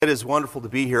It is wonderful to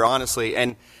be here, honestly,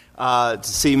 and to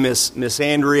see Miss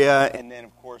Andrea, and then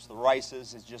of course the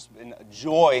Rices. It's just been a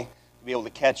joy to be able to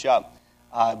catch up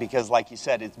because, like you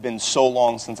said, it's been so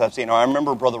long since I've seen her. I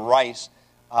remember Brother Rice.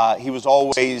 He was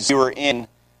always I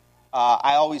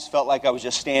always felt like I was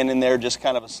just standing there, just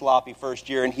kind of a sloppy first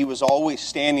year, and he was always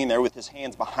standing there with his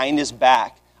hands behind his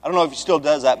back. I don't know if he still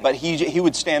does that, but he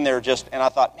would stand there and I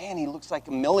thought, man, he looks like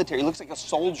a military. He looks like a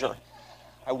soldier.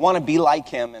 I want to be like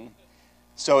him, and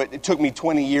so it took me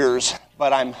 20 years,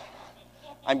 but I'm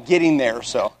getting there.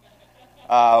 So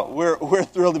we're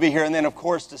thrilled to be here, and then of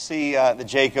course to see the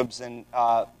Jacobs and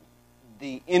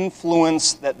the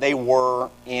influence that they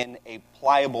were in a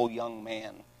pliable young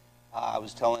man. I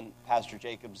was telling Pastor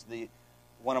Jacobs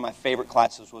one of my favorite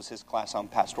classes was his class on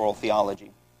pastoral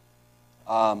theology.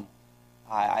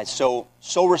 I so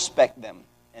respect them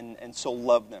and so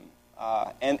love them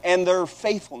and their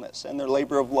faithfulness and their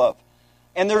labor of love.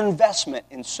 And their investment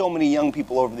in so many young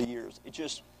people over the years. It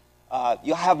just,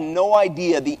 you have no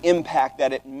idea the impact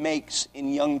that it makes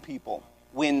in young people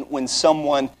when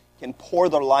someone can pour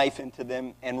their life into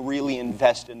them and really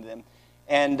invest in them.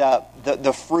 And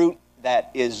the fruit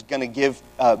that is going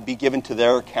to be given to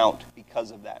their account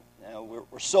because of that.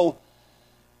 We're so,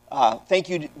 thank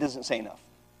you doesn't say enough.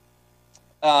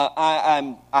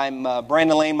 I'm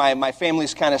Brandon Lane. My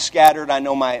family's kind of scattered. I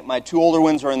know my two older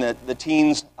ones are in the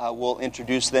teens. We'll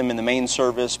introduce them in the main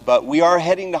service. But we are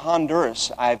heading to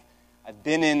Honduras. I've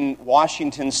been in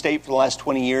Washington State for the last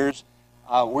 20 years.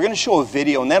 We're going to show a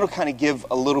video, and that'll kind of give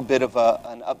a little bit of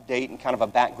an update and kind of a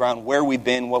background, where we've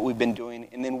been, what we've been doing,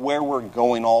 and then where we're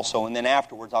going also. And then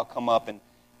afterwards, I'll come up and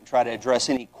try to address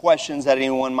any questions that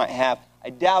anyone might have.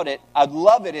 I doubt it. I'd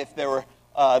love it if there were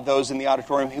those in the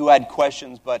auditorium who had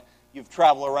questions, but you've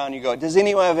traveled around, you go, does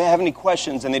anyone have any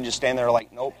questions? And they just stand there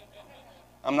like, nope,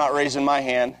 I'm not raising my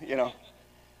hand,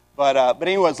 But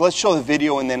anyways, let's show the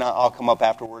video, and then I'll come up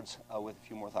afterwards with a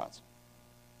few more thoughts.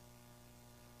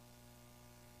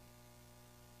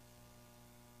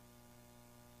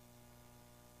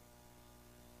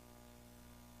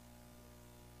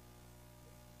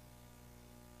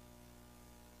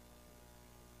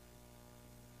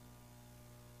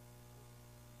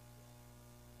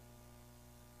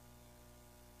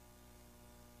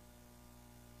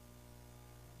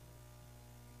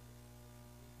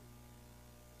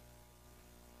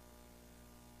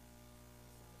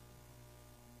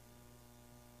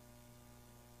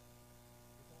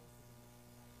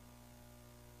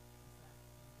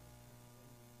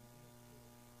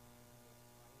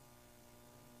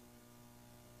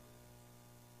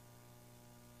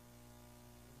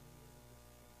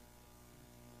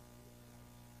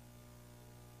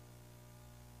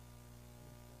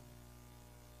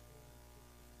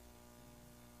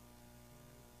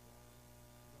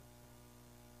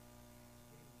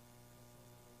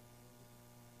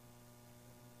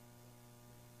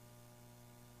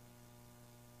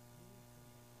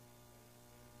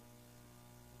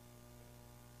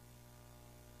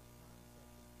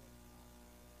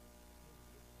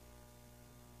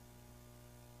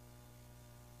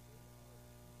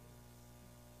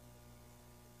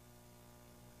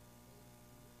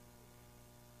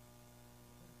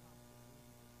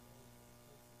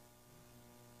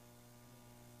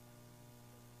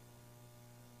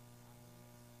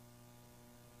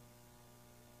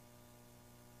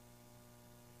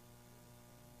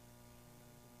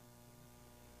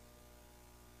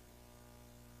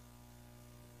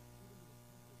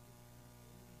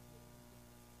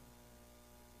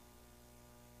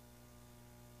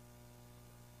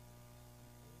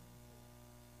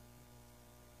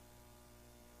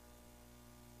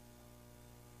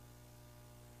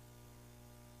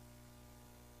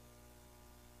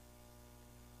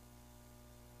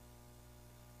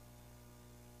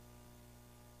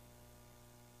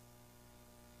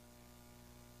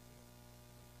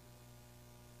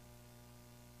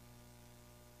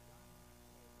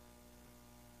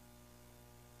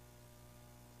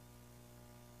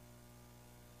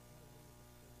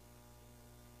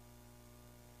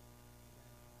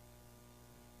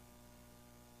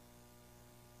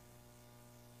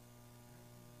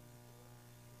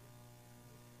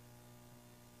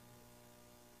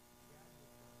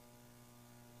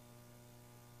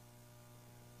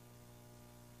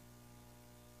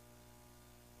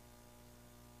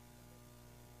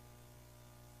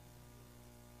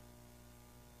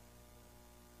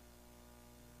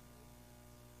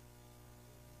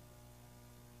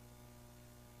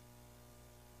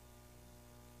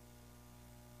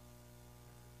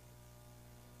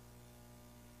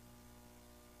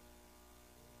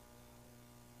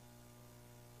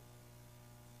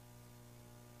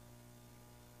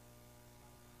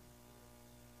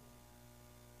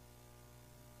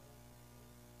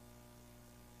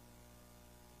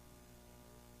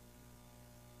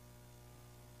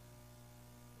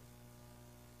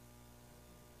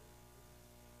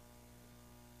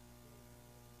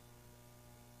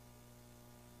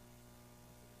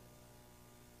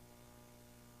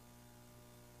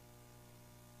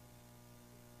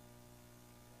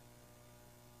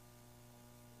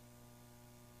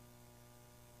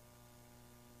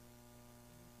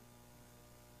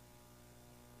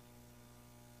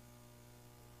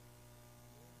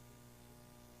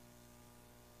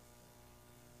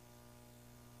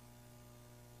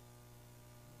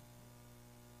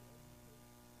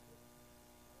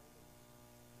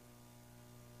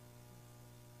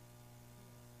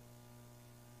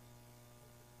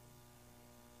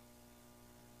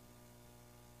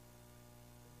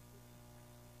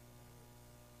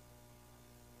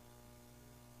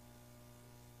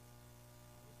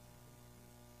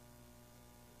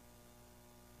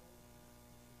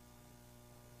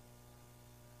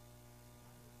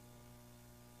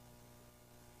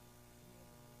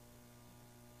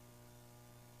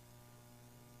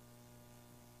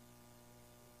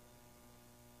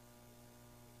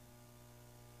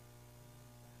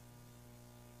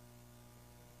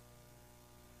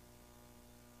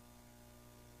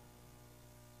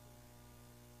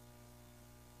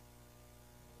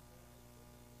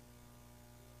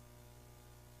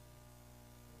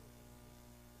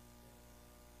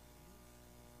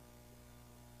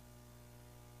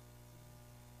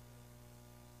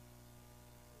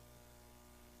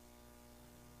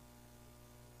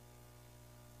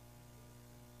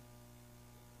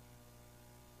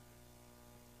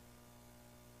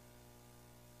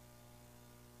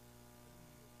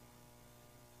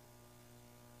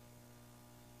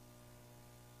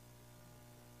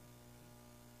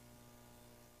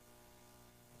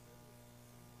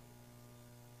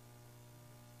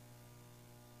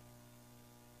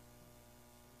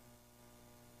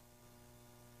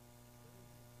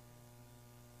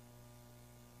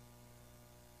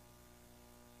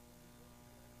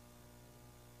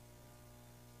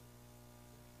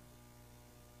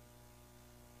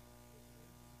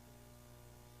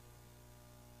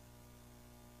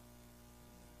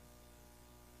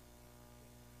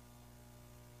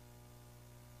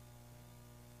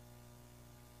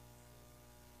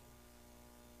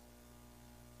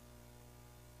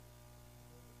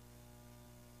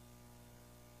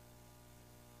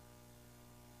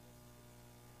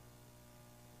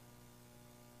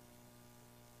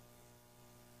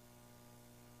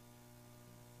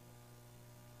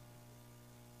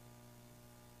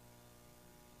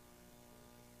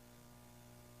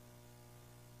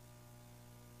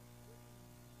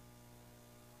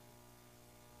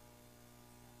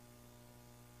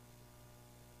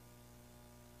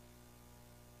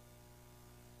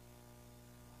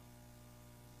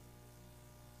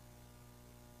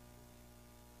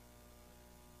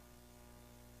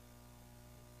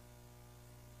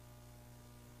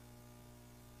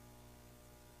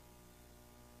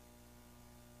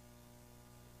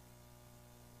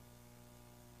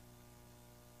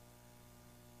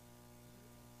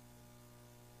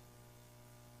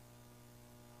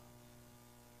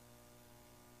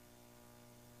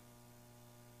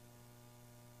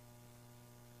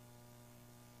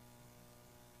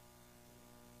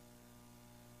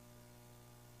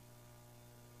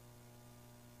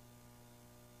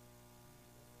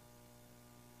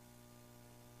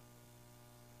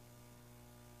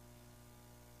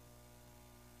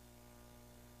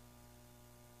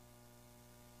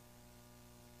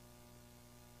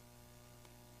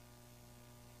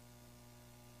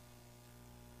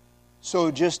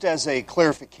 So just as a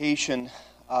clarification,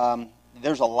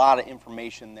 there's a lot of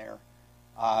information there,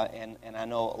 and I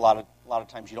know a lot of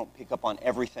times you don't pick up on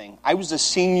everything. I was a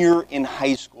senior in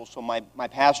high school, so my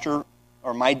pastor,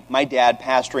 or my dad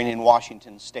pastoring in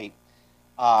Washington State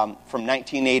from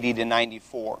 1980 to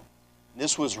 94.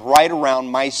 This was right around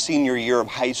my senior year of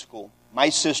high school. My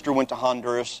sister went to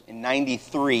Honduras in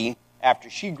 93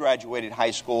 after she graduated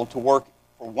high school to work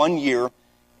for 1 year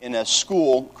in a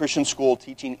school, Christian school,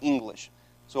 teaching English.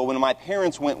 So when my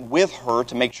parents went with her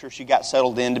to make sure she got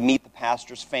settled in to meet the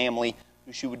pastor's family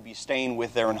who she would be staying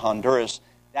with there in Honduras,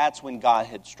 that's when God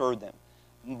had stirred them.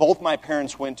 Both my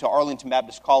parents went to Arlington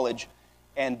Baptist College,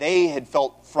 and they had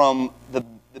felt from the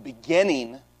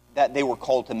beginning that they were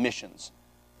called to missions.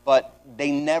 But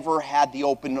they never had the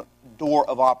open door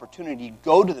of opportunity to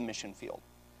go to the mission field.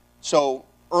 So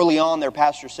early on, their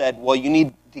pastor said, well, you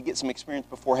need to get some experience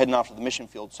before heading off to the mission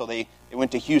field. So they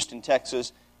went to Houston,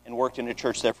 Texas, and worked in a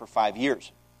church there for 5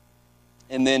 years.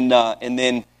 And then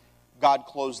God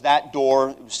closed that door.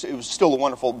 It was still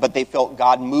wonderful, but they felt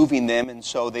God moving them, and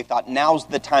so they thought, now's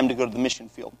the time to go to the mission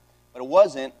field. But it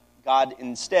wasn't. God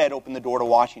instead opened the door to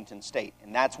Washington State,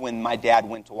 and that's when my dad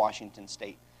went to Washington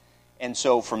State. And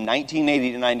so from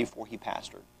 1980 to 94, he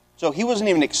pastored. So he wasn't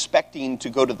even expecting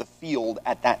to go to the field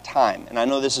at that time. And I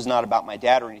know this is not about my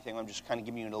dad or anything. I'm just kind of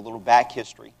giving you a little back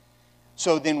history.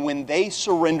 So then when they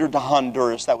surrendered to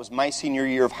Honduras, that was my senior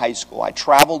year of high school, I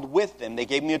traveled with them. They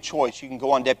gave me a choice. You can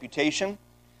go on deputation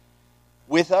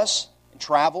with us and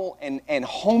travel and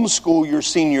homeschool your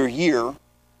senior year,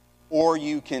 or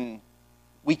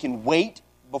we can wait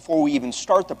before we even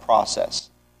start the process.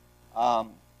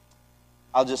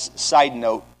 I'll just side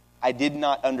note, I did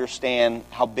not understand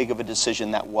how big of a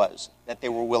decision that was, that they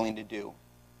were willing to do.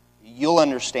 You'll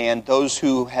understand, those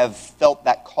who have felt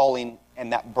that calling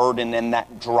and that burden and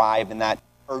that drive and that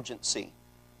urgency.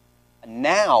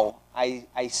 Now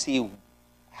I see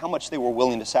how much they were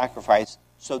willing to sacrifice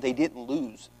so they didn't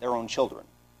lose their own children.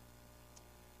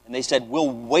 And they said, we'll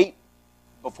wait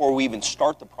before we even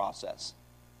start the process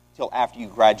till after you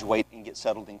graduate and get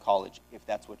settled in college, if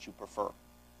that's what you prefer.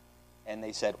 And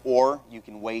they said, or you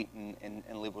can wait and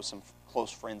live with some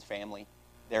close friends, family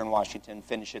there in Washington,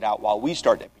 finish it out while we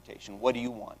start deputation. What do you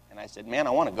want? And I said, man,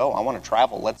 I want to go. I want to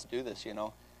travel. Let's do this,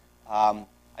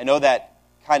 I know that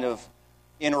kind of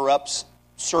interrupts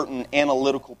certain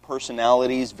analytical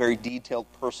personalities, very detailed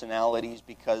personalities,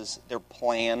 because their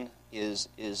plan is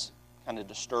kind of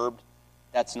disturbed.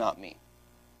 That's not me.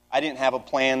 I didn't have a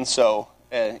plan, so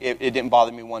it didn't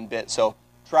bother me one bit. So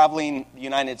traveling the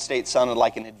United States sounded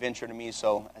like an adventure to me,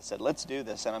 so I said, let's do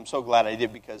this. And I'm so glad I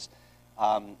did because,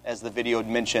 as the video had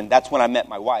mentioned, that's when I met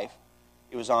my wife.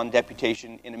 It was on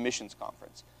deputation in a missions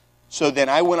conference. So then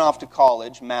I went off to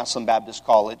college, Massillon Baptist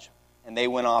College, and they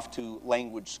went off to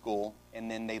language school,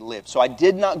 and then they lived. So I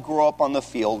did not grow up on the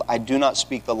field. I do not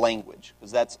speak the language,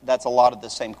 because that's a lot of the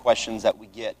same questions that we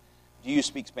get. Do you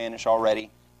speak Spanish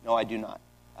already? No, I do not.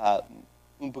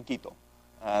 Un poquito.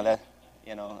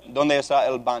 ¿Dónde está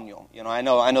el baño? I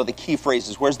know the key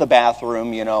phrases. Where's the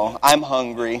bathroom? I'm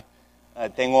hungry.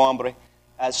 Tengo hambre.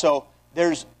 So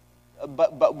there's,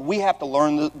 but we have to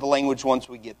learn the language once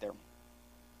we get there.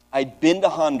 I'd been to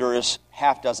Honduras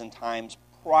half dozen times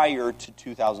prior to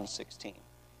 2016.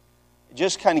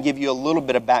 Just kind of give you a little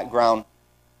bit of background.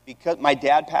 Because my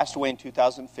dad passed away in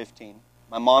 2015.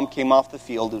 My mom came off the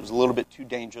field. It was a little bit too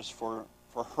dangerous for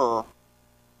her.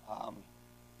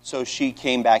 So she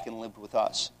came back and lived with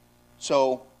us.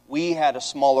 So we had a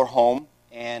smaller home,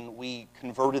 and we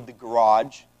converted the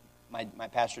garage. My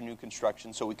pastor knew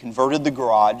construction, so we converted the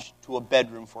garage to a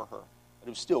bedroom for her. But it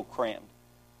was still crammed.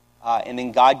 And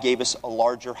then God gave us a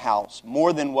larger house,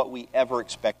 more than what we ever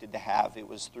expected to have. It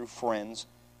was through friends,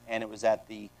 and it was at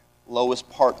the lowest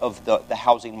part of the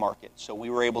housing market. So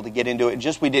we were able to get into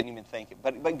it. We didn't even think it.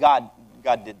 But God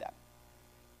did that.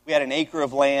 We had an acre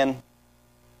of land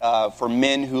for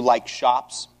men who like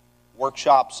shops,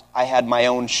 workshops. I had my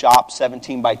own shop,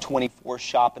 17 by 24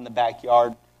 shop in the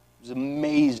backyard. It was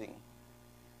amazing.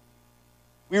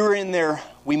 We were in there.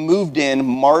 We moved in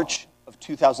March of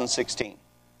 2016.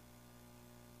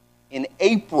 In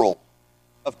April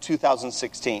of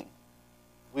 2016,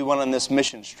 we went on this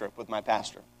mission trip with my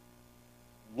pastor.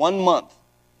 1 month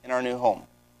in our new home.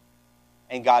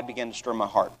 And God began to stir my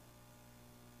heart.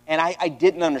 And I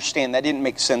didn't understand. That didn't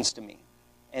make sense to me.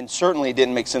 And certainly it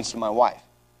didn't make sense to my wife.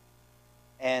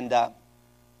 But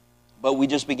we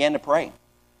just began to pray.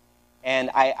 And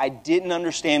I didn't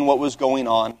understand what was going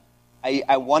on.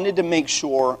 I wanted to make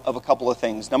sure of a couple of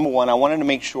things. Number one, I wanted to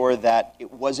make sure that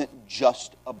it wasn't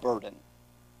just a burden.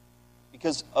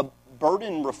 Because a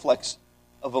burden reflects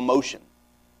of emotion.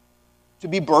 To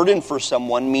be burdened for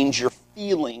someone means you're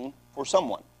feeling for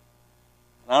someone.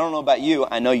 And I don't know about you,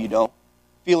 I know you don't.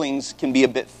 Feelings can be a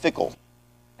bit fickle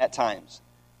at times.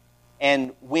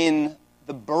 And when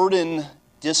the burden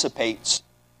dissipates,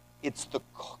 it's the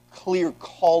clear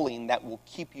calling that will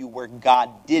keep you where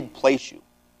God did place you.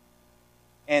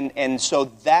 And so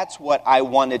that's what I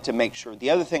wanted to make sure. The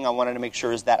other thing I wanted to make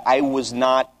sure is that I was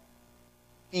not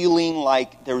feeling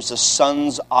like there was a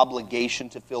son's obligation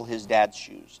to fill his dad's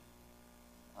shoes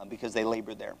because they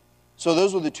labored there. So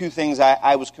those were the two things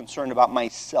I was concerned about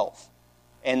myself.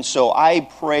 And so I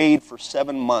prayed for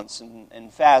 7 months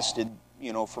and fasted,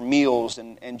 for meals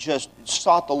and just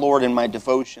sought the Lord in my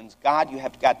devotions. God, you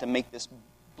have got to make this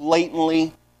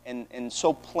blatantly and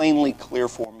so plainly clear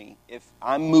for me. If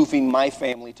I'm moving my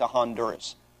family to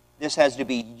Honduras, this has to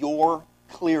be your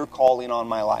clear calling on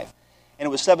my life. And it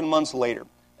was 7 months later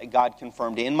that God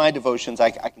confirmed in my devotions.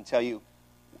 I can tell you,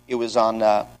 it was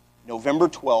on November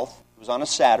 12th. It was on a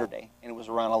Saturday, and it was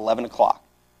around 11 o'clock.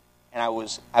 And I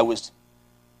was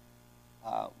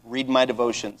reading my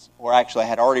devotions, or actually I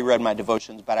had already read my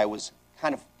devotions, but I was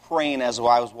kind of praying as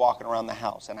I was walking around the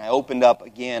house. And I opened up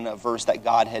again a verse that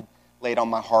God had laid on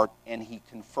my heart, and he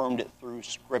confirmed it through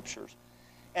scriptures.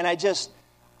 And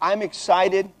I'm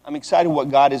excited. I'm excited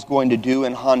what God is going to do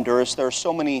in Honduras. There are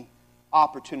so many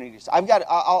opportunities.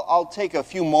 I'll take a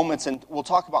few moments and we'll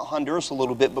talk about Honduras a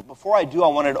little bit, but before I do, I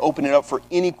wanted to open it up for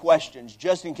any questions,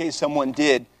 just in case someone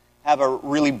did have a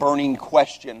really burning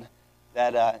question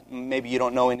that maybe you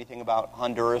don't know anything about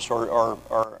Honduras or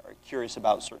are curious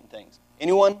about certain things.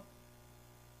 Anyone?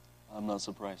 I'm not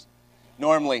surprised.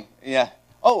 Normally, yeah.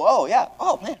 Oh, yeah.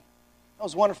 Oh, man. That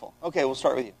was wonderful. Okay, we'll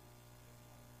start with you.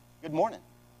 Good morning.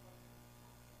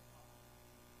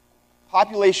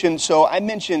 Population, so I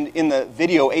mentioned in the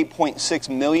video 8.6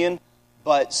 million,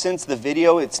 but since the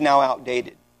video, it's now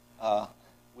outdated.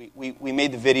 We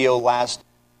made the video last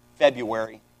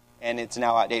February, and it's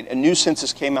now outdated. A new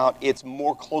census came out. It's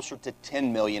more closer to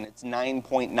 10 million. It's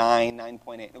 9.9,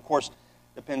 9.8. And of course,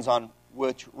 depends on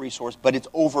which resource, but it's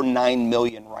over 9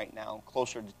 million right now,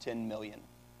 closer to 10 million.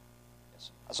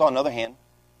 Yes. I saw another hand.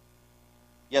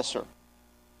 Yes, sir.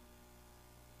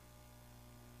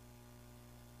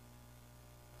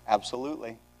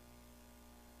 Absolutely.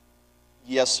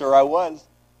 Yes, sir, I was.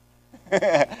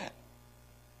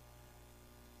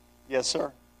 Yes,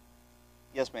 sir.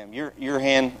 Yes, ma'am. Your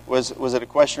hand, was it a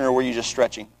question or were you just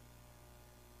stretching?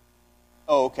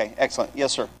 Oh, okay. Excellent.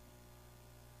 Yes, sir.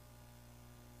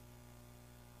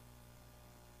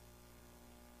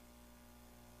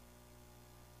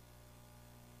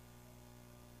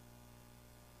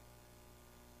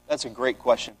 That's a great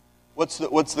question. What's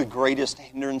the greatest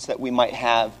hindrance that we might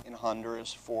have in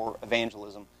Honduras for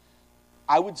evangelism?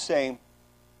 I would say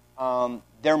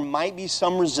there might be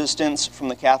some resistance from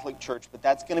the Catholic Church, but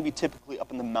that's going to be typically up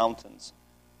in the mountains.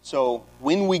 So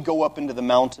when we go up into the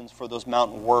mountains for those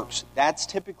mountain works, that's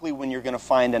typically when you're going to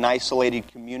find an isolated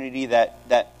community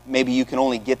that maybe you can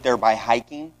only get there by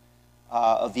hiking.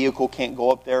 A vehicle can't go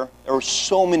up there. There are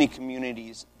so many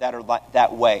communities that are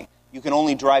that way. You can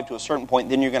only drive to a certain point,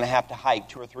 then you're going to have to hike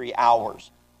 2 or 3 hours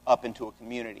up into a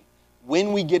community.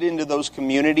 When we get into those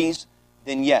communities,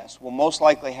 then yes, we'll most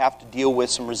likely have to deal with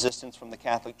some resistance from the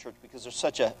Catholic Church because there's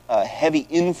such a heavy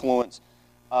influence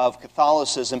of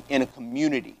Catholicism in a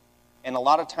community. And a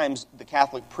lot of times the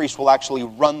Catholic priest will actually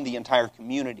run the entire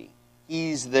community.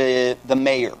 He's the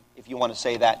mayor, if you want to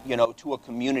say that, to a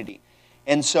community.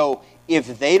 And so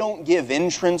if they don't give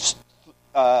entrance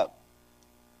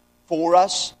for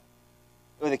us,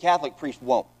 the Catholic priest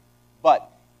won't. But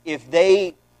if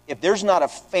there's not a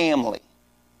family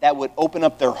that would open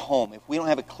up their home, if we don't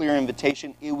have a clear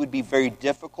invitation, it would be very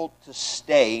difficult to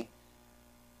stay.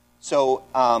 So,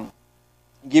 I'll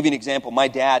give you an example. My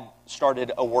dad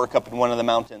started a work up in one of the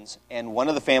mountains, and one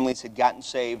of the families had gotten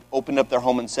saved, opened up their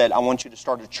home and said, I want you to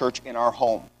start a church in our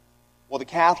home. Well, the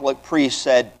Catholic priest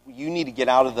said, you need to get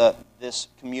out of this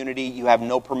community. You have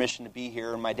no permission to be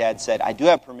here. And my dad said, I do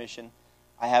have permission.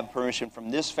 I have permission from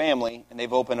this family, and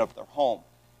they've opened up their home.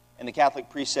 And the Catholic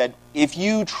priest said, if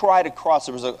you try to cross,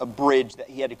 there was a bridge that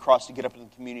he had to cross to get up to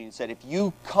the community, and said, if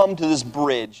you come to this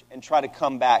bridge and try to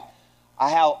come back,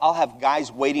 I'll have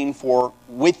guys waiting for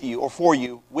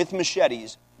you with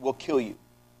machetes, will kill you.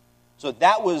 So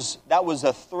that was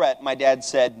a threat. My dad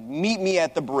said, meet me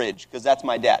at the bridge, because that's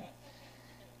my dad.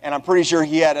 And I'm pretty sure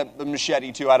he had a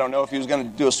machete too. I don't know if he was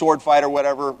going to do a sword fight or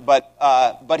whatever,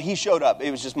 but he showed up. It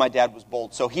was just my dad was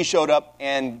bold. So he showed up,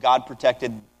 and God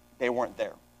protected. They weren't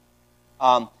there.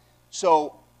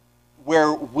 So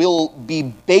where we'll be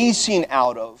basing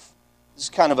out of this is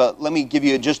kind of let me give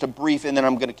you just a brief, and then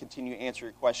I'm going to continue to answer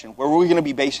your question. Where we're going to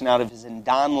be basing out of is in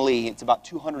Donley. It's about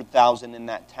 200,000 in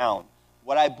that town.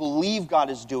 What I believe God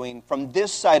is doing from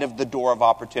this side of the door of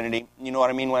opportunity, you know what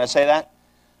I mean when I say that?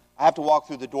 I have to walk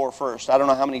through the door first. I don't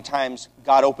know how many times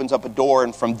God opens up a door,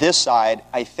 and from this side,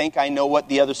 I think I know what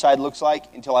the other side looks like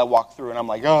until I walk through, and I'm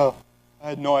like, oh, I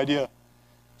had no idea.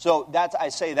 So I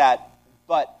say that,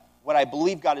 but what I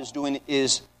believe God is doing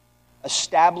is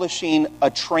establishing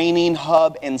a training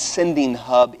hub and sending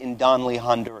hub in Donley,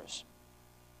 Honduras.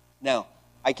 Now,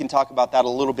 I can talk about that a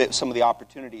little bit, some of the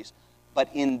opportunities, but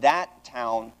in that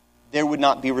town, there would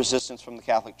not be resistance from the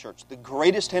Catholic Church. The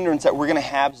greatest hindrance that we're going to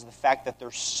have is the fact that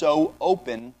they're so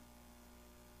open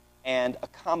and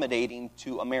accommodating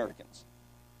to Americans.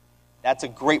 That's a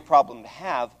great problem to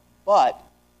have, but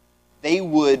they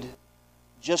would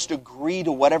just agree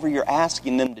to whatever you're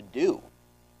asking them to do.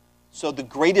 So the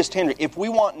greatest hindrance, if we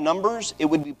want numbers, it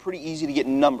would be pretty easy to get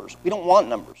numbers. We don't want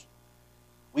numbers.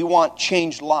 We want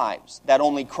changed lives that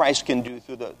only Christ can do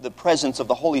through the presence of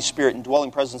the Holy Spirit and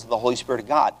dwelling presence of the Holy Spirit of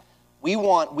God. We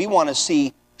want to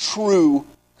see true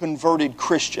converted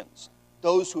Christians,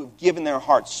 those who have given their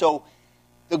hearts. So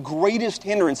the greatest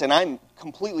hindrance, and I'm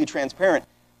completely transparent,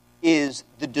 is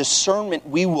the discernment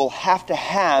we will have to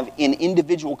have in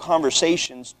individual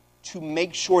conversations to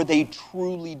make sure they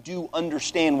truly do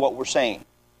understand what we're saying.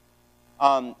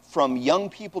 From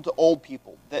young people to old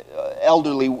people,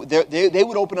 elderly, they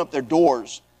would open up their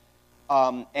doors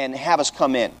and have us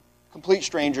come in. Complete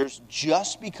strangers,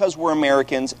 just because we're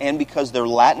Americans and because they're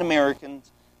Latin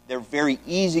Americans. They're very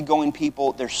easygoing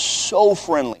people. They're so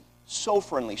friendly,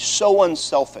 so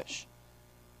unselfish.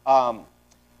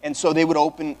 And so they would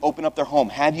open up their home,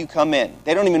 have you come in.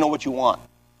 They don't even know what you want.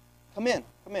 Come in,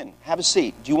 have a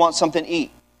seat. Do you want something to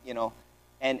eat? You know,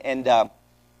 and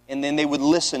then they would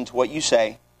listen to what you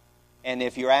say. And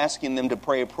if you're asking them to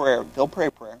pray a prayer, they'll pray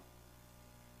a prayer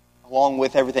along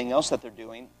with everything else that they're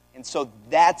doing. And so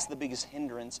that's the biggest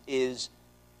hindrance, is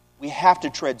we have to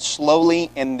tread slowly,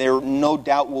 and there no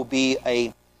doubt will be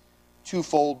a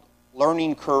twofold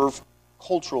learning curve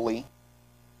culturally,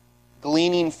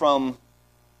 gleaning from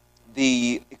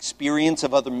the experience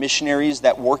of other missionaries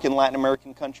that work in Latin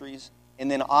American countries,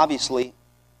 and then obviously,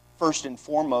 first and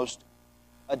foremost,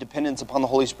 a dependence upon the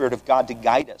Holy Spirit of God to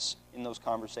guide us in those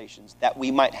conversations, that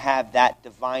we might have that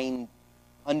divine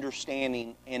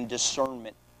understanding and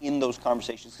discernment in those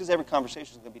conversations, because every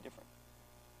conversation is going to be different.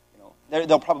 You know,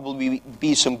 there'll probably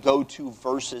be some go-to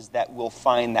verses that we'll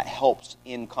find that helps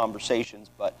in conversations,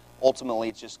 but ultimately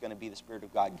it's just going to be the Spirit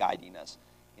of God guiding us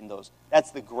in those.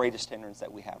 That's the greatest hindrance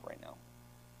that we have right now.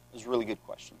 It was a really good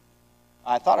question.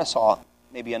 I thought I saw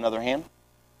maybe another hand.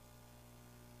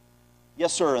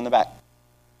 Yes, sir, in the back.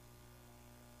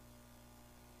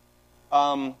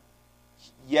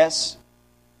 Yes,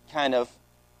 kind of.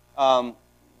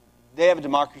 They have a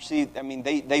democracy. I mean,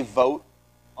 they vote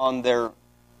on their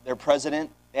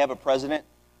president. They have a president,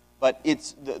 but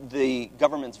it's the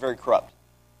government's very corrupt.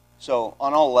 So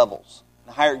on all levels,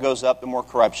 the higher it goes up, the more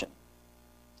corruption.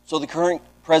 So the current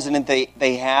president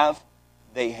they have,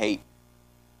 they hate.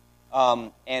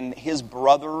 And his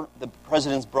brother, the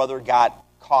president's brother, got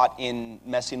caught in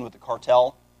messing with the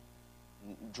cartel,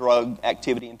 drug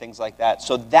activity and things like that.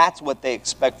 So that's what they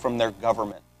expect from their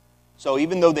government. So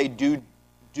even though they do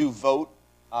vote,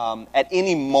 at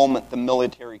any moment the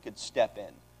military could step in.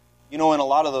 You know, in a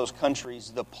lot of those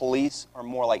countries, the police are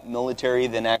more like military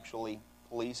than actually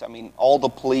police. I mean, all the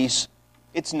police,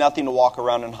 it's nothing to walk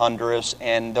around in Honduras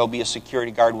and there'll be a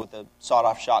security guard with a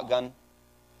sawed-off shotgun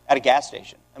at a gas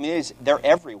station. I mean, they're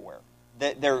everywhere.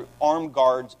 They're armed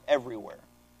guards everywhere.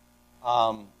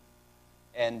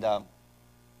 And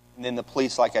then the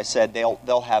police, like I said,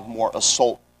 they'll have more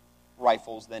assault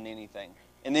rifles than anything.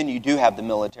 And then you do have the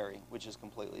military, which is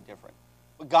completely different.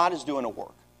 But God is doing a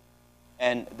work.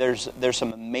 And there's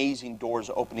some amazing doors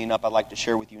opening up I'd like to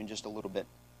share with you in just a little bit.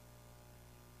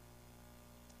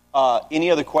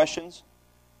 Any other questions?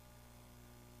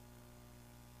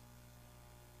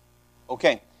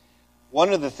 Okay.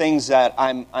 One of the things that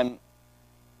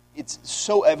it's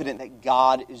so evident that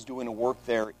God is doing a work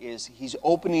there is He's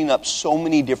opening up so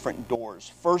many different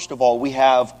doors. First of all, we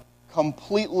have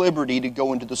complete liberty to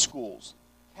go into the schools,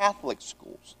 Catholic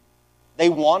schools. They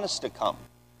want us to come.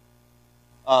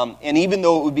 And even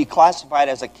though it would be classified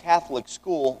as a Catholic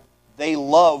school, they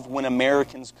love when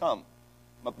Americans come.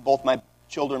 Both my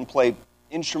children play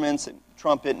instruments, and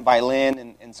trumpet and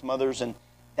violin and some others, and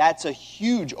that's a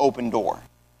huge open door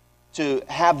to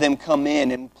have them come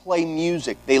in and play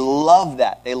music. They love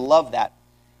that. They love that.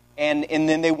 And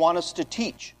then they want us to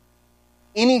teach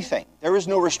anything. There is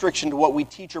no restriction to what we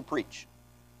teach or preach.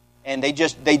 And they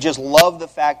just love the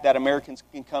fact that Americans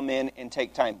can come in and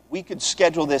take time. We could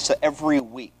schedule this every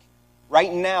week.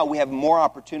 Right now, we have more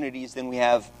opportunities than we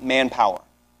have manpower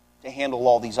to handle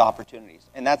all these opportunities.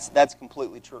 And that's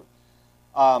completely true.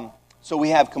 So we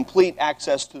have complete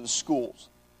access to the schools.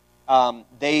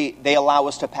 They allow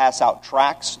us to pass out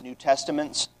tracts, New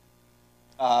Testaments,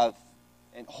 and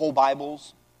whole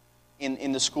Bibles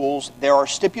in the schools. There are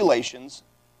stipulations,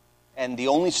 and the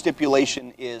only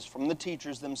stipulation is from the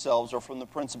teachers themselves or from the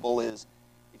principal is,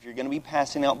 if you're going to be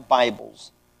passing out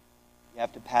Bibles, you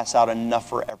have to pass out enough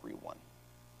for everyone.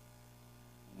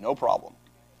 No problem.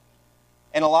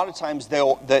 And a lot of times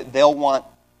they'll want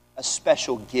a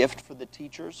special gift for the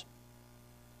teachers.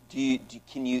 Do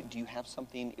you have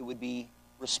something? It would be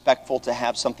respectful to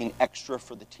have something extra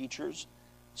for the teachers.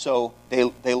 So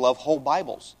they love whole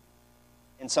Bibles.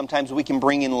 And sometimes we can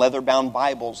bring in leather-bound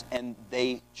Bibles, and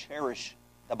they cherish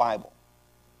the Bible.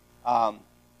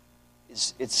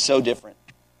 It's so different.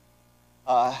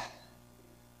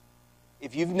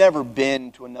 If you've never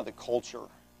been to another culture,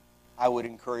 I would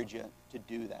encourage you to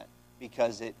do that,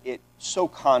 because it so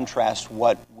contrasts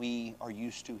what we are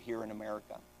used to here in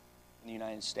America, in the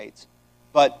United States.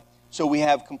 But so we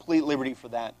have complete liberty for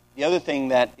that. The other thing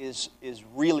that is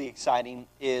really exciting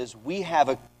is we have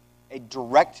a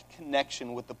direct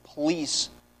connection with the police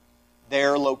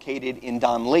there located in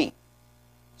Don Lee.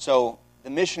 So the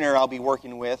missionary I'll be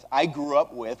working with, I grew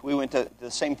up with, we went to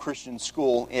the same Christian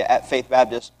school at Faith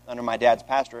Baptist under my dad's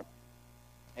pastorate,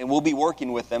 and we'll be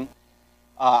working with them.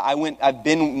 I've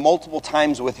been multiple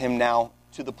times with him now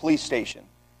to the police station.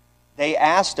 They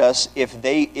asked us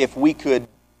if we could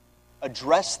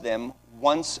address them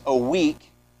once a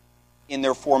week in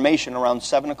their formation around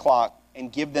 7 o'clock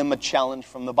and give them a challenge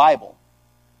from the Bible.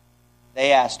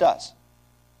 They asked us.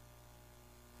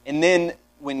 And then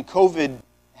when COVID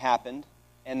happened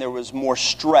and there was more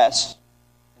stress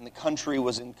and the country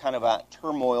was in kind of a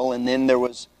turmoil, and then there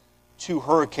was 2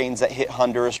 hurricanes that hit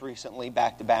Honduras recently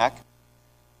back to back,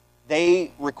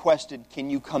 they requested, can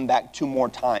you come back 2 more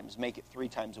times, make it 3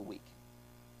 times a week.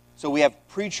 So we have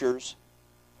preachers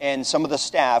and some of the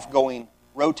staff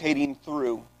rotating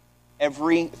through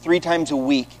every 3 times a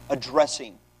week,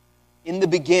 addressing. In the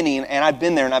beginning, and I've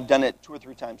been there and I've done it 2 or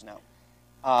 3 times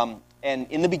now, and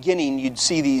in the beginning you'd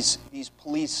see these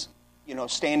police,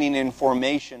 standing in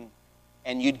formation,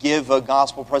 and you'd give a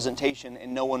gospel presentation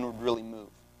and no one would really move.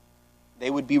 They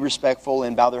would be respectful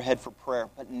and bow their head for prayer.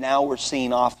 But now we're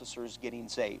seeing officers getting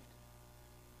saved.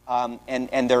 And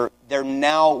they're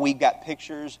now, we've got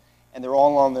pictures, and they're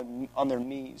all on their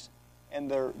knees.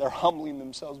 And they're humbling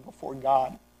themselves before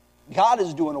God. God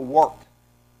is doing a work.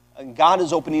 And God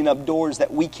is opening up doors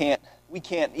that we can't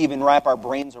even wrap our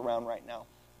brains around right now.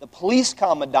 The police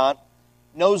commandant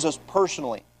knows us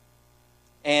personally.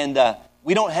 And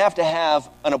we don't have to have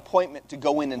an appointment to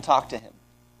go in and talk to him.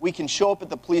 We can show up at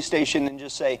the police station and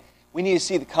just say, we need to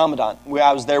see the commandant.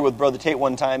 I was there with Brother Tate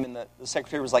one time, and the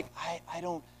secretary was like,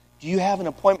 do you have an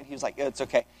appointment? He was like, yeah, it's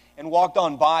okay. And walked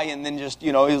on by, and then just,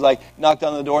 he was like, knocked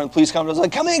on the door, and the police commandant was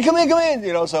like, come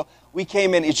in. So we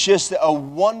came in. It's just a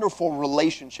wonderful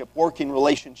relationship, working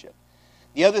relationship.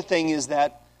 The other thing is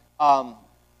that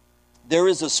there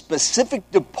is a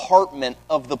specific department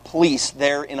of the police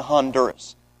there in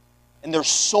Honduras. And their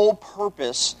sole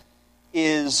purpose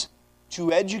is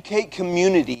to educate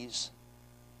communities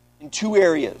in 2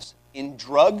 areas: in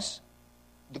drugs,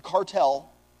 the cartel,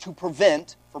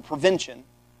 for prevention,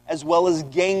 as well as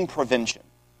gang prevention.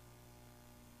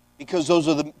 Because those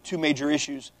are the 2 major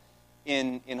issues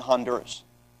in Honduras.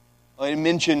 I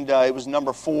mentioned it was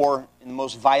number 4 in the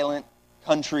most violent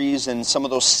countries and some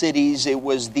of those cities. It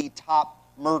was the top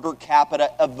murder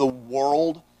capita of the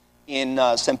world in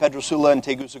San Pedro Sula and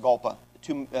Tegucigalpa.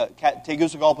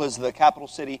 Tegucigalpa is the capital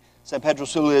city. San Pedro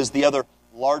Sula is the other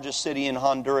largest city in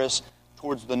Honduras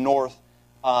towards the north,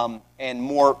 and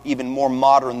even more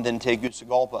modern than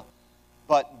Tegucigalpa.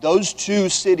 But those 2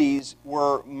 cities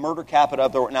were murder capita.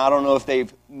 Now, I don't know if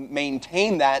they've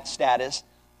maintained that status,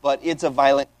 but it's a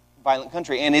violent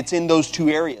country. And it's in those 2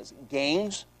 areas,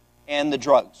 gangs and the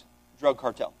drug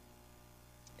cartel.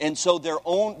 And so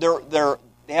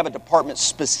they have a department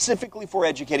specifically for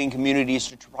educating communities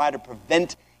to try to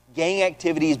prevent gang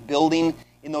activities building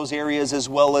in those areas, as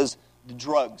well as the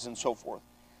drugs and so forth.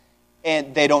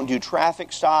 And they don't do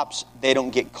traffic stops. They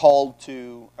don't get called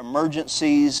to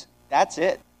emergencies. That's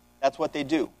it. That's what they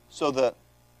do. So the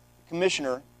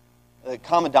commissioner, the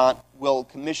commandant, will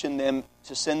commission them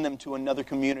to send them to another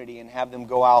community and have them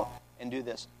go out and do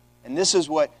this. And this is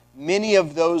what many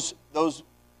of those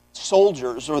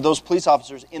soldiers or those police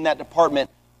officers in that department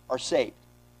are saved.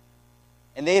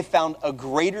 And they have found a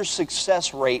greater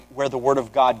success rate where the Word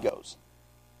of God goes.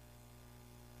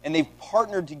 And they've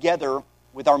partnered together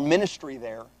with our ministry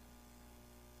there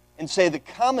and say the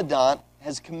Commandant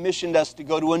has commissioned us to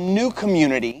go to a new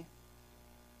community.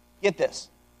 Get this.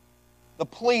 The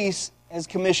police has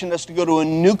commissioned us to go to a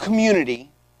new community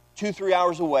 2-3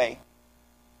 hours away.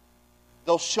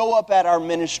 They'll show up at our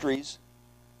ministries,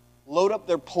 load up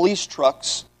their police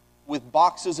trucks with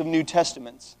boxes of New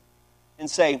Testaments, and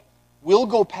say, we'll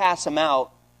go pass them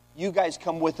out. You guys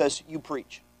come with us, you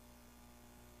preach.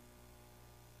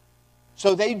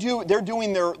 So they're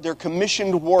doing their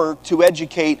commissioned work to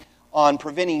educate on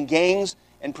preventing gangs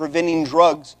and preventing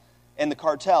drugs and the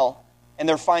cartel. And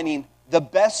they're finding the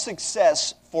best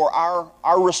success for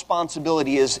our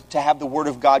responsibility is to have the Word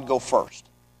of God go first.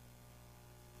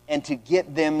 And to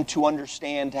get them to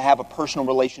understand, to have a personal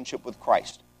relationship with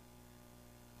Christ.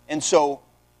 And so,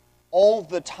 all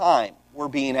the time we're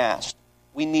being asked,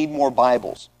 we need more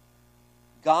Bibles.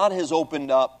 God has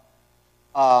opened up,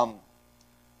 I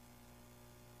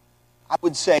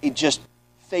would say, just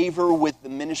favor with the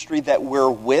ministry that we're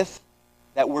with,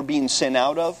 that we're being sent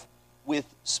out of, with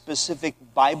specific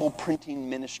Bible printing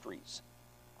ministries.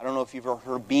 I don't know if you've ever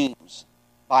heard Beams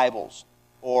Bibles,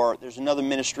 or there's another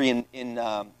ministry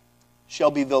in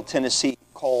Shelbyville, Tennessee,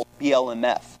 called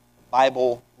BLMF,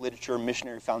 Bible Literature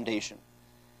Missionary Foundation.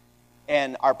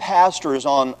 And our pastor is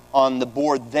on the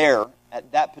board there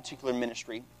at that particular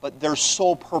ministry, but their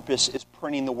sole purpose is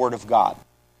printing the Word of God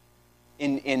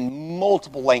in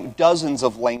multiple dozens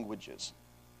of languages.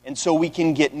 And so we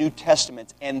can get New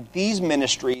Testaments. And these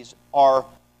ministries are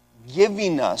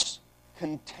giving us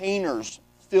containers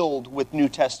filled with New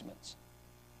Testaments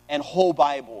and whole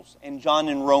Bibles and John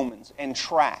and Romans and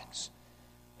tracts.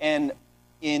 And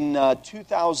in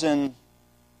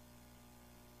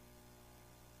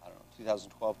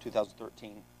 2012,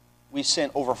 2013, we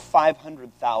sent over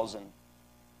 500,000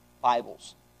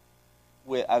 Bibles.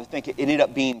 I think it ended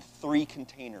up being 3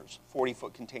 containers,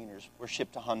 40-foot containers, were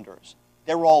shipped to Honduras.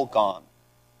 They're all gone.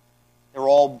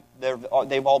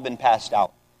 They've all been passed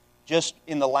out. Just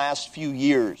in the last few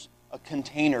years, a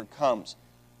container comes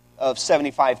of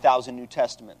 75,000 New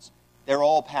Testaments. They're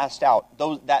all passed out.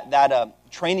 That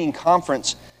training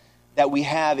conference that we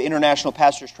have, International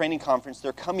Pastors Training Conference,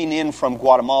 they're coming in from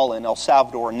Guatemala and El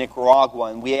Salvador and Nicaragua,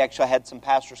 and we actually had some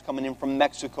pastors coming in from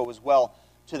Mexico as well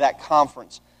to that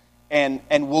conference. And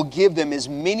we'll give them as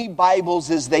many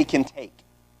Bibles as they can take,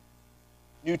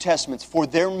 New Testaments, for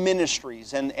their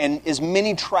ministries, and as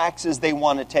many tracts as they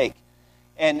want to take.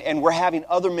 And we're having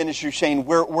other ministries saying,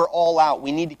 we're all out,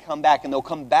 we need to come back. And they'll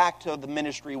come back to the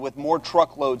ministry with more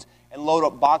truckloads and load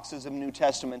up boxes of New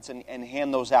Testaments and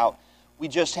hand those out. We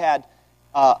just had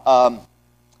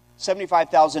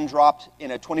 75,000 dropped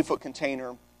in a 20-foot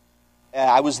container.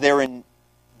 I was there in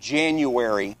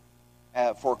January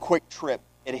for a quick trip.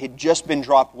 It had just been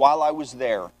dropped while I was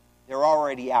there. They're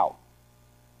already out.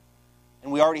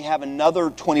 And we already have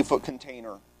another 20-foot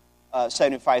container,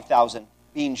 75,000,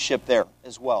 being shipped there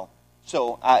as well.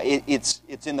 So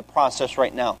it's in the process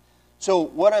right now. So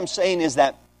what I'm saying is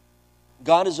that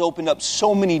God has opened up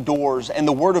so many doors, and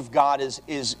the Word of God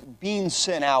is being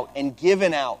sent out and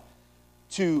given out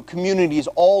to communities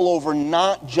all over,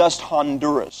 not just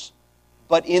Honduras,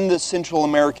 but in the Central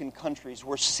American countries.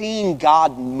 We're seeing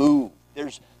God move.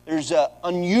 There's an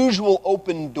unusual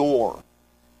open door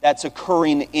that's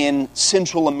occurring in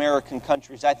Central American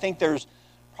countries. I think there's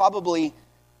probably,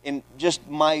 in just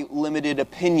my limited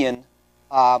opinion,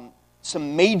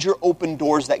 some major open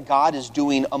doors that God is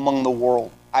doing among the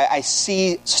world. I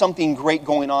see something great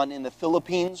going on in the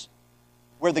Philippines,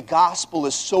 where the gospel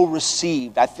is so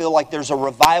received. I feel like there's a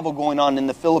revival going on in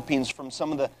the Philippines from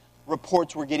some of the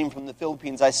reports we're getting from the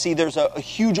Philippines. I see there's a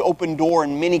huge open door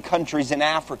in many countries in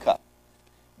Africa.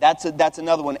 That's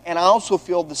another one. And I also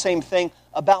feel the same thing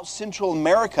about Central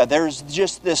America. There's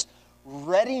just this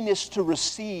readiness to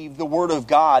receive the Word of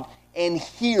God and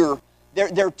hear.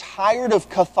 They're tired of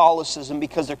Catholicism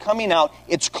because they're coming out.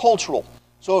 It's cultural.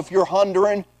 So if you're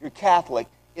Honduran, you're Catholic,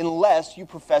 unless you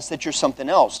profess that you're something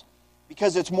else.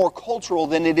 Because it's more cultural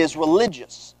than it is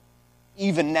religious,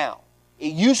 even now.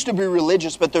 It used to be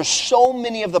religious, but there's so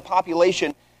many of the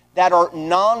population that are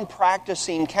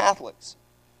non-practicing Catholics.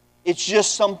 It's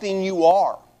just something you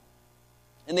are.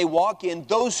 And they walk in,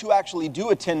 those who actually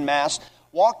do attend Mass,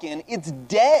 walk in, it's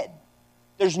dead.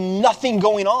 There's nothing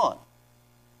going on.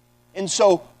 And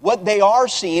so what they are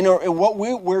seeing, or what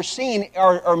we're seeing,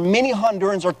 are many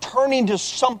Hondurans are turning to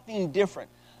something different.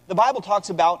 The Bible talks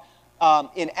about,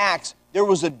 in Acts, there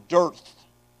was a dearth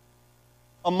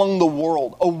among the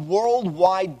world, a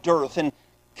worldwide dearth. And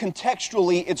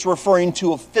contextually it's referring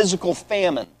to a physical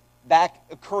famine back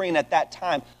occurring at that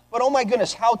time. But oh my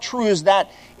goodness, how true is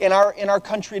that in our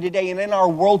country today and in our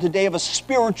world today of a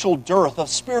spiritual dearth, a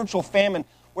spiritual famine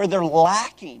where they're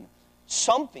lacking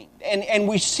something. And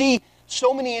we see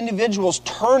so many individuals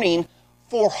turning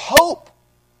for hope,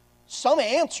 some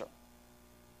answer.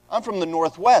 I'm from the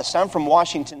Northwest. I'm from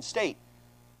Washington State.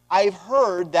 I've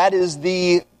heard that is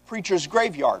the preacher's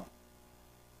graveyard.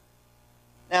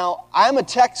 Now, I'm a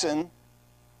Texan,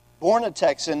 born a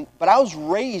Texan, but I was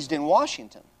raised in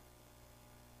Washington.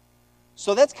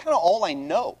 So that's kind of all I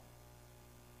know.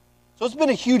 So it's been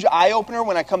a huge eye-opener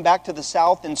when I come back to the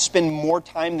South and spend more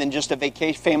time than just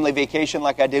a family vacation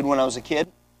like I did when I was a kid.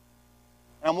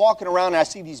 And I'm walking around and I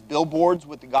see these billboards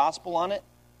with the gospel on it.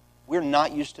 We're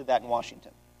not used to that in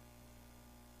Washington.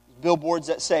 Billboards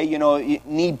that say, you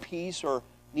need peace or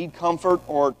need comfort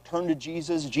or turn to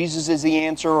Jesus. Jesus is the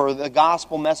answer, or the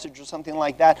gospel message or something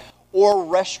like that. Or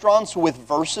restaurants with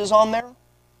verses on there.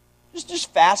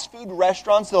 Just fast food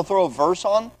restaurants, they'll throw a verse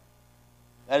on.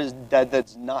 That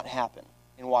does not happen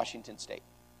in Washington State.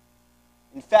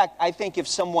 In fact, I think if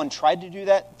someone tried to do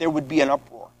that, there would be an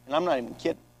uproar. And I'm not even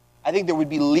kidding. I think there would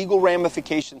be legal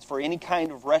ramifications for any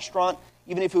kind of restaurant,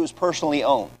 even if it was personally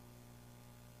owned.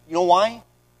 You know why?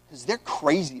 Because they're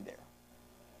crazy there.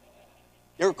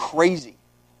 They're crazy.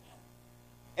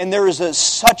 And there is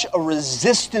such a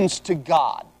resistance to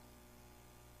God.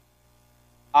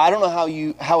 I don't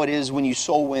know how it is when you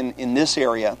soul win in this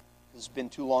area. It's been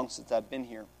too long since I've been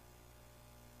here.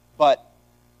 But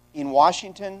in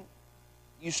Washington,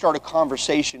 you start a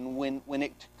conversation when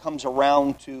it comes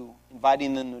around to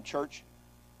inviting them to church.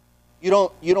 You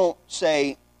don't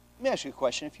say, let me ask you a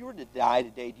question. If you were to die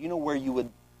today, do you know where you would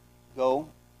go?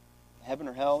 Heaven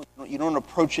or hell? You don't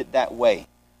approach it that way.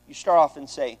 You start off and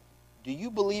say, do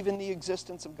you believe in the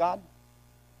existence of God?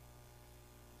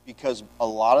 Because a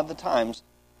lot of the times,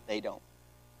 they don't.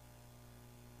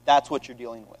 That's what you're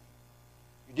dealing with.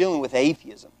 You're dealing with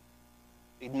atheism,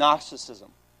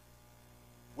 agnosticism,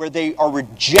 where they are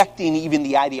rejecting even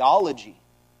the ideology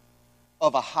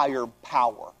of a higher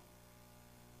power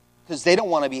because they don't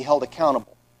want to be held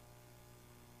accountable.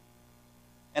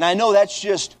 And I know that's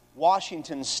just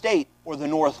Washington State or the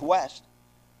Northwest,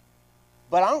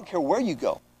 but I don't care where you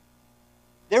go.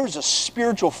 There is a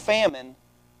spiritual famine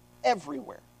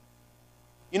everywhere.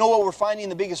 You know what we're finding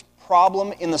the biggest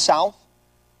problem in the South?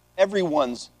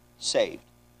 Everyone's saved,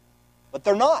 but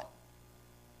they're not.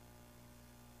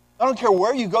 I don't care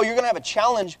where you go, you're going to have a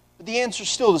challenge, but the answer's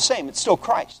still the same. It's still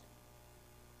Christ.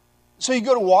 So you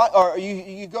go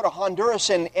to Honduras,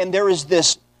 and there is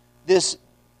this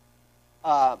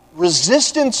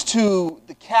resistance to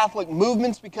the Catholic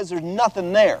movements because there's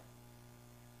nothing there.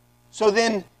 So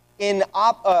then, in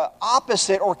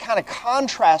opposite or kind of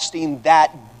contrasting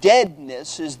that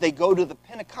deadness, is they go to the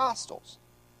Pentecostals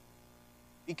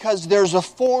because there's a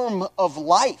form of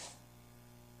life.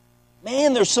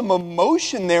 Man, there's some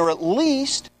emotion there at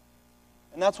least.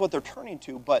 And that's what they're turning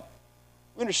to. But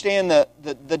we understand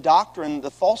the doctrine, the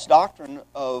false doctrine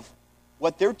of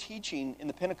what they're teaching in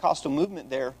the Pentecostal movement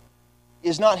there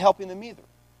is not helping them either.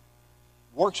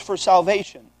 Works for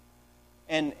salvation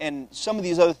and some of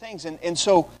these other things. And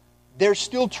so they're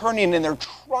still turning and they're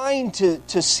trying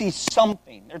to see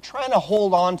something. They're trying to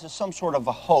hold on to some sort of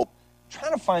a hope.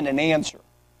 Trying to find an answer.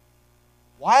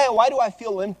 Why do I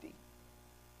feel empty?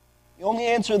 The only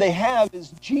answer they have is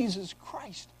Jesus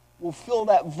Christ will fill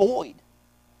that void.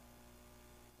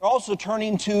 They're also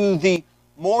turning to the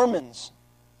Mormons,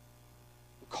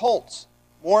 the cults,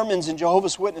 Mormons and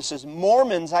Jehovah's Witnesses.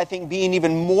 Mormons, I think, being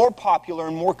even more popular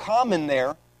and more common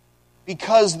there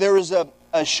because there is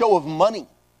a show of money.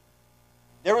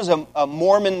 There was a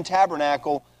Mormon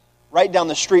tabernacle right down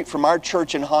the street from our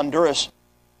church in Honduras,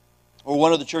 or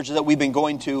one of the churches that we've been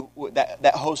going to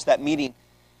that host that meeting.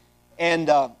 And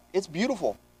it's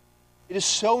beautiful. It is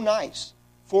so nice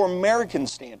for American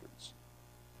standards.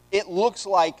 It looks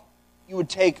like you would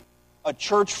take a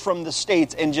church from the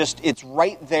States and it's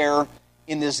right there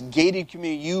in this gated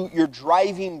community. You're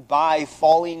driving by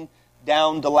falling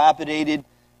down dilapidated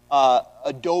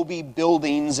adobe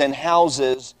buildings and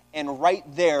houses, and right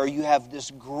there you have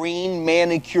this green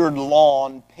manicured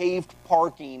lawn, paved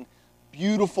parking,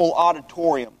 beautiful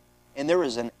auditorium, and there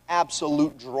is an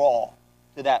absolute draw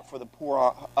to that for the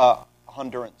poor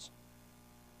Hondurans.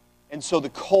 And so the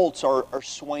cults are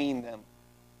swaying them.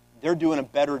 They're doing a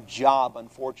better job,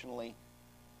 unfortunately.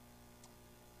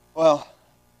 Well,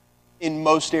 in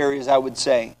most areas, I would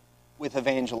say, with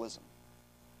evangelism.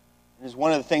 And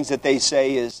one of the things that they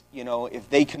say is, if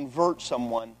they convert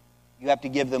someone, you have to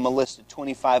give them a list of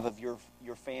 25 of your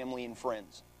family and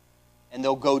friends. And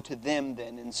they'll go to them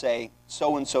then and say,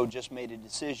 so-and-so just made a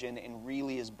decision and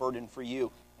really is burdened for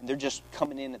you. And they're just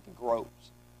coming in at the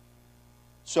gropes.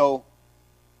 So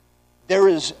there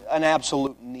is an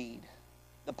absolute need.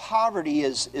 The poverty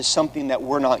is something that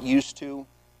we're not used to.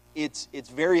 It's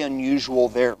very unusual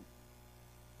there.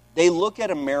 They look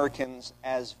at Americans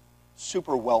as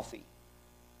super wealthy.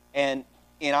 And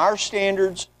in our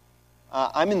standards,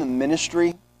 I'm in the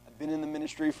ministry. I've been in the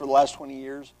ministry for the last 20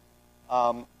 years.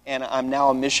 And I'm now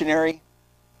a missionary.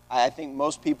 I think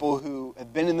most people who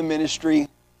have been in the ministry,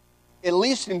 at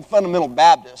least in fundamental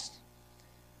Baptists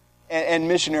and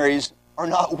missionaries, are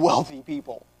not wealthy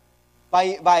people.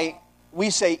 By we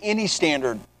say any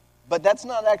standard, but that's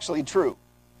not actually true.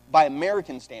 By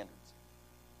American standards.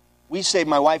 We say,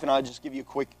 my wife and I, I'll just give you a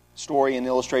quick story and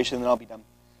illustration, and then I'll be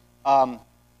done.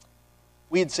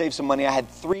 We had saved some money. I had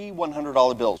 3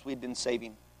 $100 bills we had been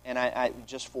saving, and I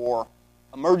just for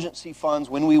emergency funds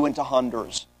when we went to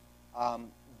Honduras.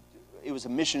 It was a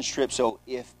mission trip, so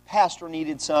if Pastor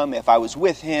needed some, if I was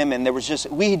with him, and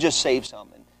we had just saved some.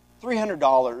 And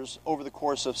 $300 over the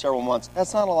course of several months,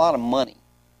 that's not a lot of money.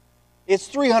 It's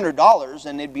 $300,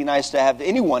 and it'd be nice to have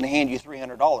anyone hand you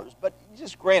 $300. But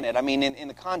just granted, I mean, in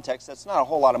the context, that's not a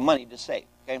whole lot of money to save,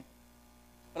 okay?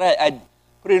 But I'd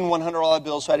put it in $100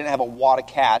 bills, so I didn't have a wad of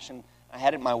cash, and I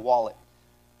had it in my wallet.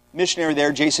 Missionary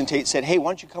there, Jason Tate, said, hey, why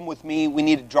don't you come with me? We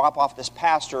need to drop off this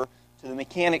pastor to the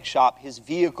mechanic shop. His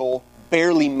vehicle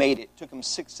barely made it. It took him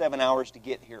 6-7 hours to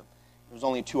get here. It was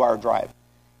only a 2-hour drive.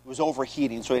 It was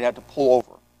overheating, so he'd have to pull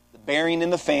over. The bearing in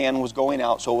the fan was going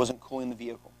out, so it wasn't cooling the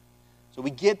vehicle. So we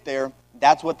get there.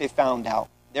 That's what they found out.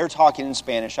 They're talking in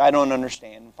Spanish. I don't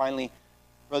understand. And finally,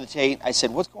 Brother Tate, I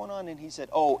said, what's going on? And he said,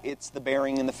 oh, it's the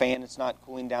bearing in the fan. It's not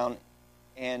cooling down.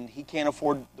 And he can't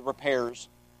afford the repairs.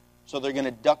 So they're going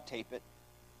to duct tape it.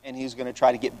 And he's going to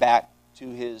try to get back to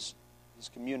his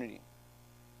community.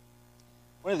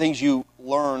 One of the things you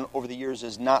learn over the years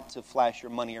is not to flash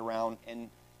your money around. And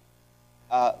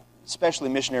especially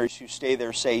missionaries who stay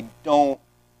there say, don't,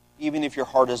 even if your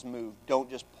heart has moved, don't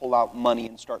just pull out money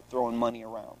and start throwing money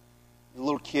around. The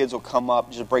little kids will come up,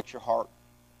 it just breaks your heart.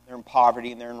 They're in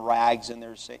poverty and they're in rags and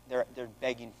they're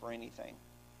begging for anything.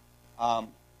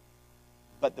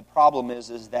 But the problem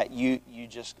is that you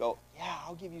just go, yeah,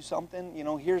 I'll give you something. You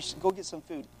know, go get some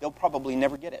food. They'll probably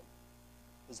never get it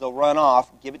because they'll run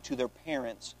off, give it to their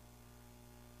parents,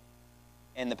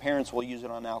 and the parents will use it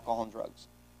on alcohol and drugs.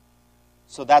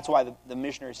 So that's why the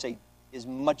missionaries say, as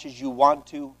much as you want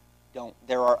to, don't.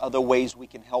 There are other ways we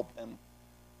can help them,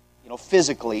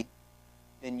 physically,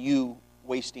 than you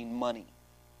wasting money.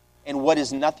 And what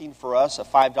is nothing for us, a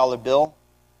 $5 bill,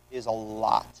 is a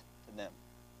lot to them.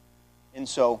 And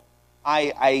so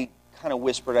I kind of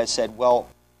whispered, I said, well,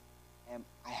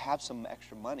 I have some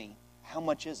extra money. How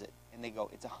much is it? And they go,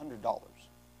 it's $100 to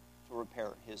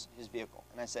repair his vehicle.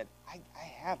 And I said, I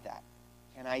have that.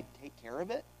 Can I take care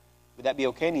of it? Would that be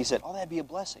okay? And he said, oh, that'd be a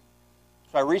blessing.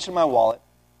 So I reached in my wallet.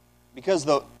 Because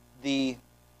the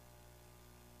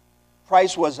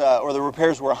price was, or the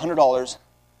repairs were $100,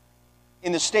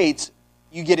 in the States,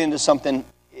 you get into something,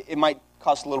 it might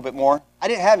cost a little bit more. I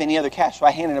didn't have any other cash, so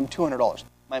I handed him $200.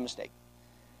 My mistake.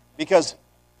 Because,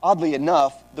 oddly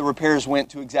enough, the repairs went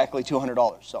to exactly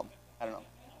 $200, so I don't know.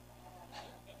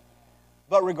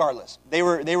 But regardless, they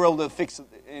were able to fix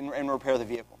and repair the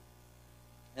vehicle.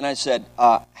 And I said,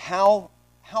 how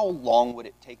long would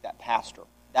it take that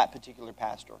particular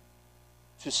pastor,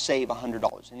 to save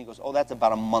 $100? And he goes, oh, that's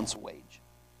about a month's wage.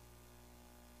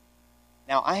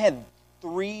 Now, I had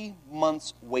 3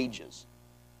 months' wages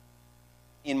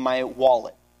in my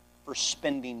wallet for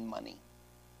spending money.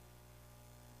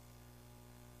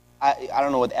 I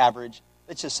don't know what the average,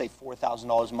 let's just say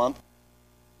 $4,000 a month.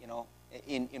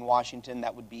 In Washington,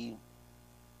 that would be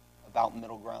about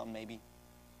middle ground, maybe.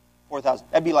 $4,000.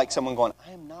 That'd be like someone going,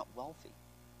 I am not wealthy,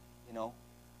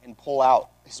 and pull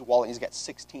out his wallet. He's got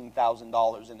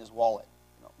 $16,000 in his wallet.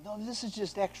 No, this is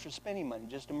just extra spending money,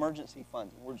 just emergency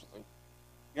funds.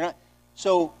 You're not.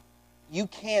 So you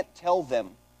can't tell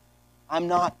them, I'm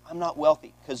not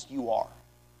wealthy, because you are.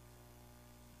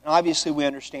 And obviously, we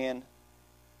understand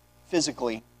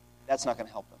physically that's not going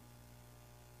to help them.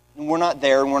 And we're not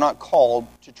there, and we're not called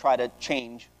to try to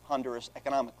change Honduras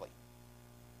economically.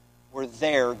 We're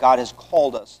there. God has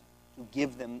called us to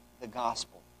give them the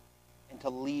gospel and to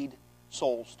lead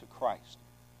souls to Christ.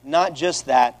 Not just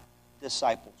that,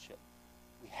 discipleship.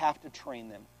 We have to train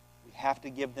them. We have to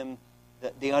give them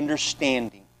the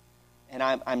understanding. And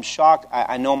I'm shocked.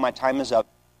 I know my time is up.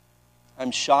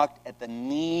 I'm shocked at the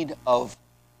need of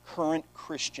current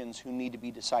Christians who need to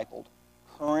be discipled.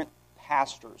 Current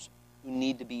pastors who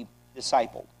need to be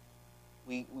discipled.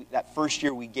 that first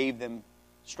year we gave them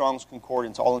Strong's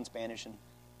Concordance, all in Spanish, and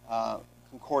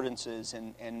concordances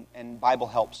and Bible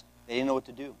helps. They didn't know what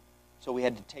to do. So we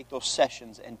had to take those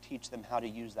sessions and teach them how to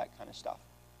use that kind of stuff.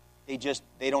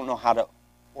 They don't know how to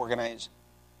organize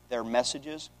their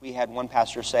messages. We had one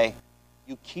pastor say,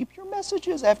 "You keep your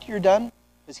messages after you're done?"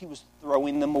 Because he was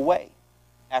throwing them away.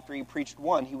 After he preached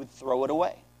one, he would throw it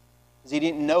away. Because he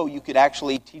didn't know you could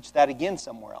actually teach that again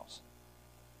somewhere else.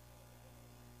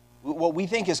 What we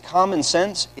think is common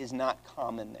sense is not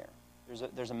common there.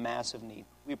 There's a massive need.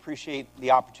 We appreciate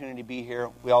the opportunity to be here.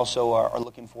 We also are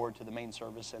looking forward to the main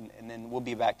service, and then we'll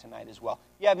be back tonight as well.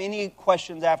 If you have any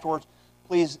questions afterwards,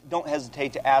 please don't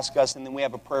hesitate to ask us, and then we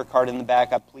have a prayer card in the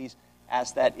back. Please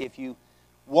ask that. If you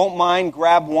won't mind,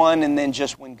 grab one, and then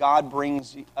just when God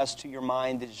brings us to your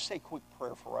mind, just say a quick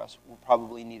prayer for us. We'll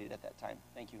probably need it at that time.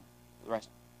 Thank you for the rest.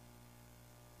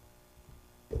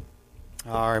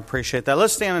 I appreciate that.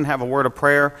 Let's stand and have a word of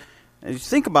prayer. As you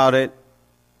think about it,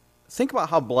 think about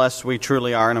how blessed we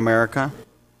truly are in America.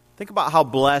 Think about how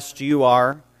blessed you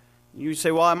are. You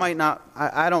say, well,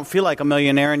 I don't feel like a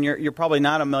millionaire, and you're probably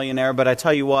not a millionaire, but I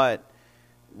tell you what,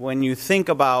 when you think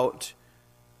about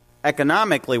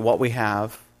economically what we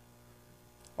have,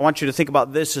 I want you to think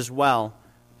about this as well.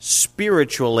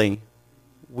 Spiritually,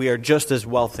 we are just as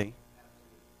wealthy.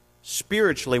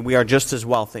 Spiritually, we are just as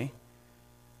wealthy.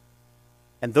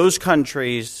 And those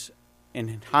countries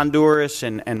in Honduras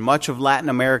and much of Latin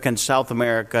America and South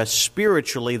America,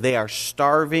 spiritually, they are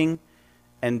starving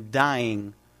and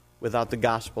dying without the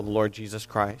gospel of the Lord Jesus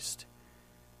Christ.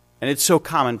 And it's so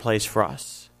commonplace for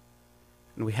us.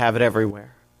 And we have it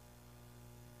everywhere.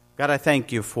 God, I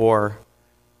thank you for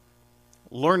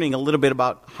learning a little bit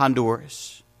about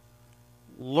Honduras.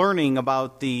 Learning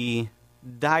about the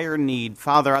dire need,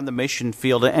 Father, on the mission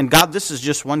field. And God, this is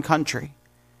just one country.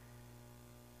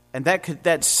 And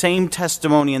that same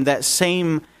testimony and that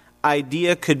same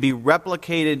idea could be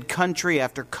replicated country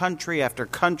after country after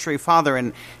country, Father,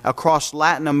 and across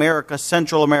Latin America,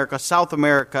 Central America, South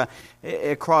America,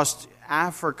 across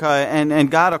Africa,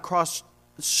 and God, across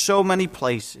so many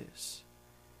places.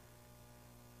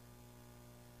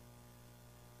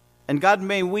 And God,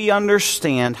 may we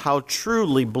understand how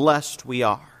truly blessed we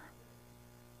are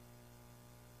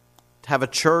to have a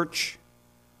church,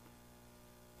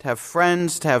 to have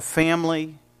friends, to have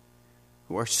family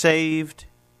who are saved,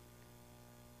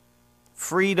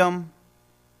 freedom.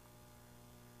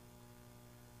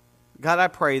 God, I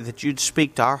pray that you'd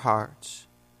speak to our hearts.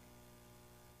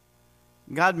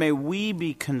 God, may we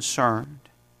be concerned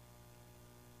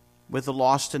with the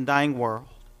lost and dying world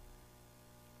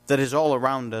that is all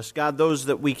around us. God, those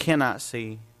that we cannot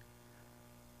see.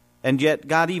 And yet,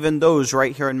 God, even those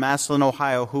right here in Massillon,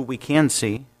 Ohio, who we can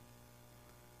see,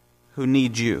 who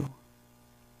need you.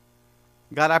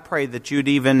 God, I pray that you'd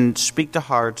even speak to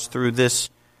hearts through this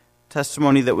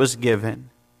testimony that was given.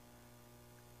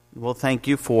 We'll thank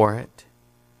you for it.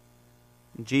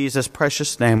 In Jesus'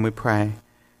 precious name we pray.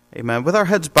 Amen. With our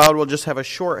heads bowed, we'll just have a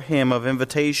short hymn of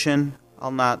invitation.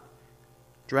 I'll not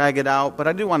drag it out, but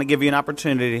I do want to give you an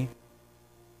opportunity.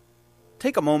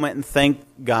 Take a moment and thank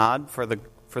God for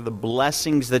the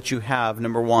blessings that you have,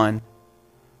 number one.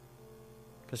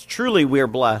 Because truly we are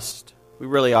blessed. We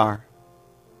really are.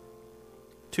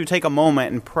 To take a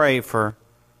moment and pray for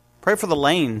the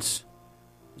lanes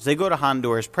as they go to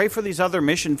Honduras. Pray for these other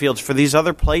mission fields, for these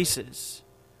other places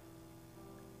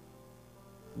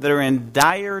that are in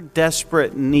dire,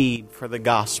 desperate need for the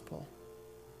gospel.